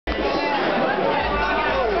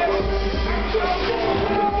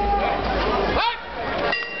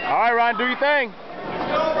Ryan. Do your thing.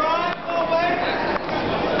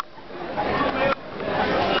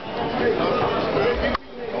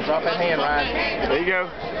 Don't drop that hand, Ryan. There you go.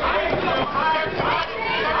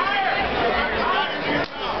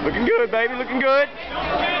 Looking good, baby. Looking good.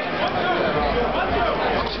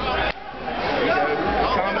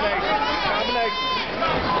 Combination.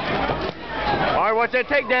 All right, watch that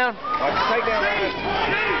takedown. Watch the takedown, Ryan.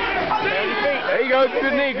 There you go.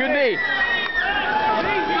 Good knee. Good knee.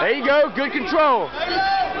 There you go. Good control.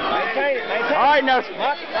 All right, now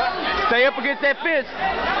stay up against that fence.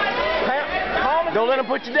 Don't let him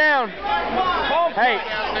put you down. Hey,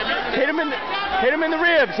 hit him in the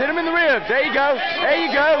ribs. Hit him in the ribs. There you go. There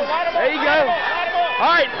you go. There you go. All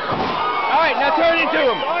right. All right, now turn into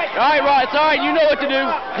him. All right, Rod. It's all right. You know what to do.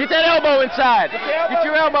 Get that elbow inside. Get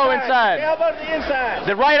your elbow inside. Elbow to the inside.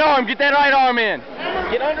 The right arm. Get that right arm in.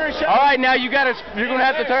 Get under his shoulder. All right, now you're gonna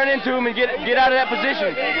have to turn into him and get out of that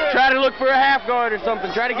position. Try to look for a half guard or something.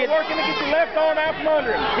 Try to get. Working to get your left arm out from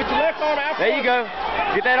under him. Get your left arm out. There you go.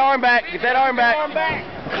 Get that arm back. Get that arm back.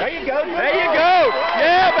 There you go. There you go.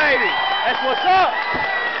 Yeah, baby. That's what's up.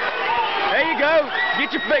 There you go.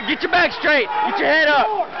 Get your back straight. Get your head up.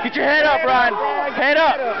 Get your head up, Ryan. Head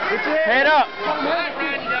up. Head up.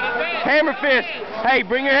 Hammer fist. Hey,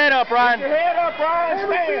 bring your head up, Ryan. Your head up, Ryan.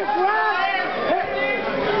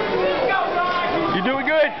 You're doing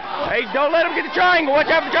good. Hey, don't let him get the triangle. Watch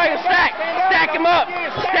out for the triangle. Stack. Stack him up.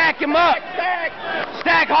 Stack him up.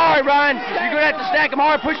 Stack hard, Ryan. You're going to have to stack him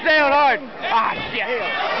hard. Push down hard. Ah, shit.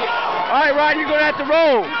 All right, Ryan, you're going to have to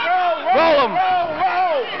roll. Roll him.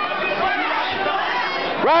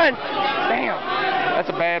 Ryan. Damn. That's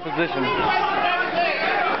a bad position.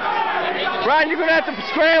 Ryan, you're going to have to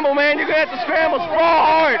scramble, man. You're going to have to scramble. Sprawl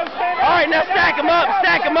hard. All right, now stack him up.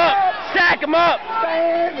 Stack him up. Stack him up.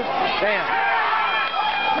 Damn.